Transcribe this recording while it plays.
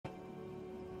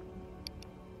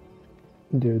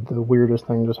Dude, the weirdest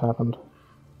thing just happened.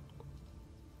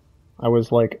 I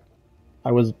was like,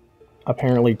 I was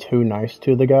apparently too nice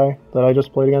to the guy that I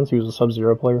just played against. He was a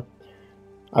Sub-Zero player.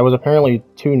 I was apparently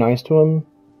too nice to him,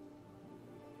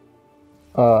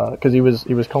 because he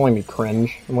was calling me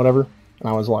cringe and whatever, and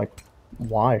I was like,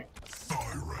 why?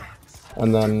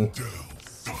 And then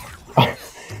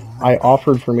I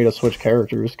offered for me to switch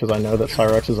characters because I know that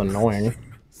Cyrex is annoying.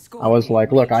 I was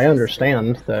like, look, I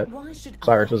understand that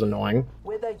Cyrex is annoying,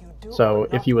 so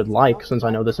if you would like, since I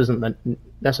know this isn't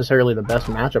necessarily the best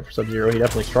matchup for Sub-Zero, he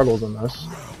definitely struggles in this,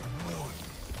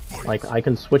 like, I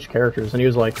can switch characters. And he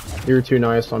was like, you're too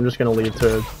nice, so I'm just gonna leave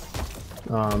to,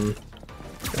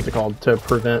 what's it called, to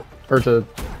prevent, or to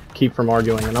keep from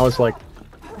arguing. And I was like,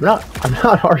 I'm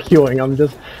not arguing,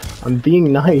 I'm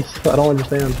being nice. I don't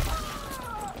understand.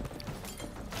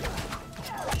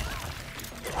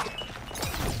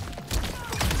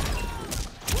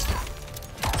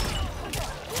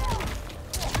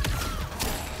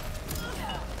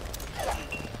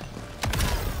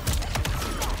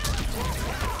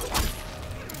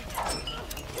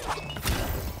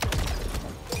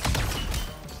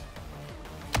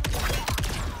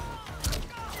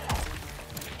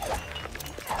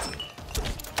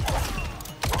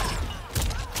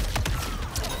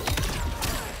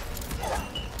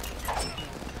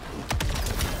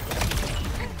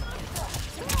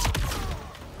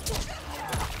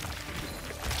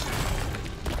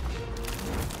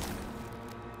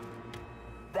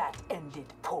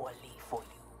 Ended poorly for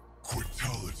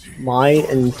you. My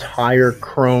entire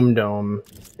Chrome Dome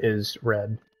is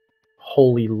red.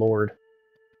 Holy Lord.